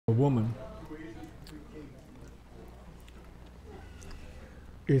A woman.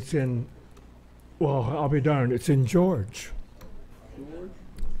 It's in, well, I'll be darned, it's in George. George?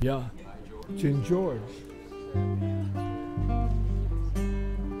 Yeah, it's in George.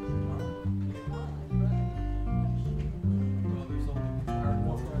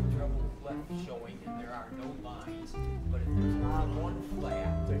 Showing and there are no lines, but if there's not one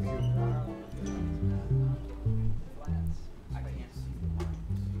flat, flats, I can't see the lines.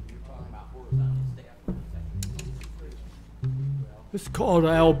 You're talking about horizontal staff. It's called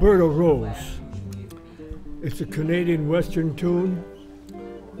Alberta Rose. It's a Canadian Western tune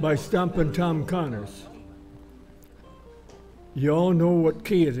by Stompin' Tom Connors. You all know what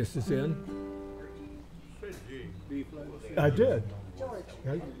key this is in? B flat. I did. George.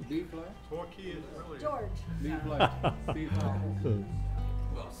 B flat. What key is it really? George. B flat. B flat.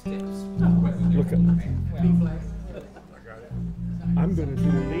 Well, steps. Look at B flat. I'm going to do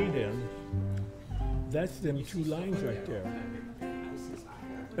a lead in. That's them two lines right there.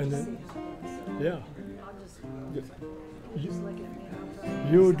 And then, yeah.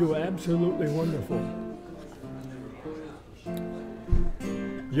 You do absolutely wonderful.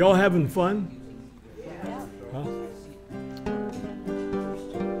 Y'all having fun? Huh?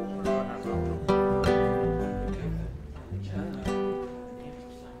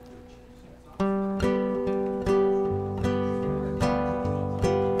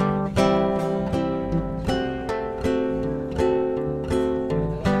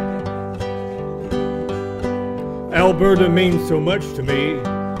 Alberta means so much to me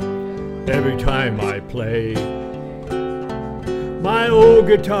every time I play. My old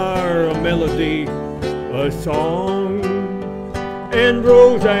guitar, a melody, a song. And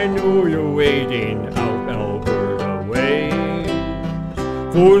Rose, I know you're waiting out Alberta way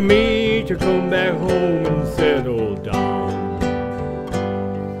for me to come back home and settle down.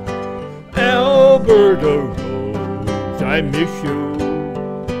 Alberta Rose, I miss you.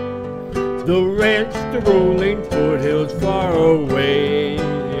 The ranch, the rolling foothills far away,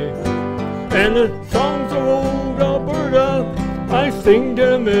 and the songs of old Alberta, I sing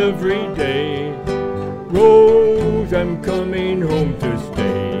them every day. Rose, I'm coming home to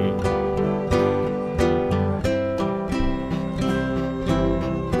stay.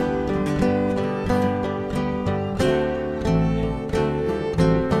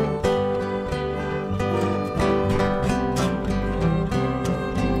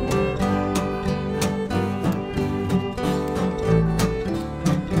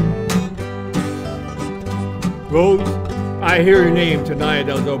 Rose, I hear your name tonight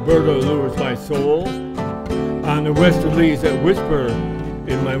as Alberta lures my soul on the westerlies that whisper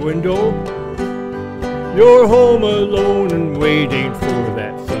in my window. You're home alone and waiting for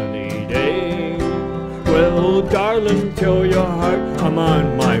that sunny day. Well, darling, tell your heart I'm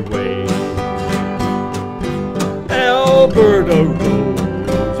on my way. Alberta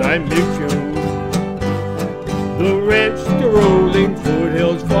Rose, I miss you. The ranch, the rolling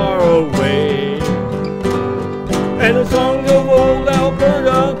foothills far away. And the songs of old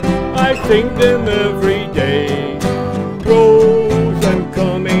Alberta, I sing them every day. Rose, I'm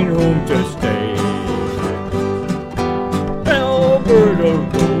coming home to stay. Alberta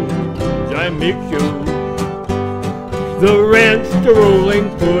Rose, I miss you. The ranch, the rolling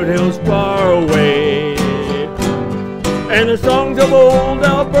foothills far away. And the songs of old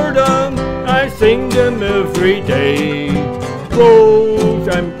Alberta, I sing them every day. Rose,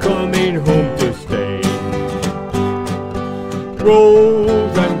 I'm coming home to stay.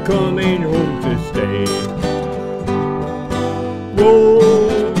 Rose, I'm coming home to stay.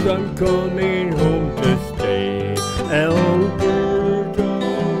 Rose, I'm coming home to stay. Alberta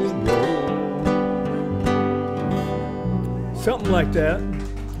Rose. Something like that.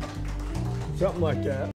 Something like that.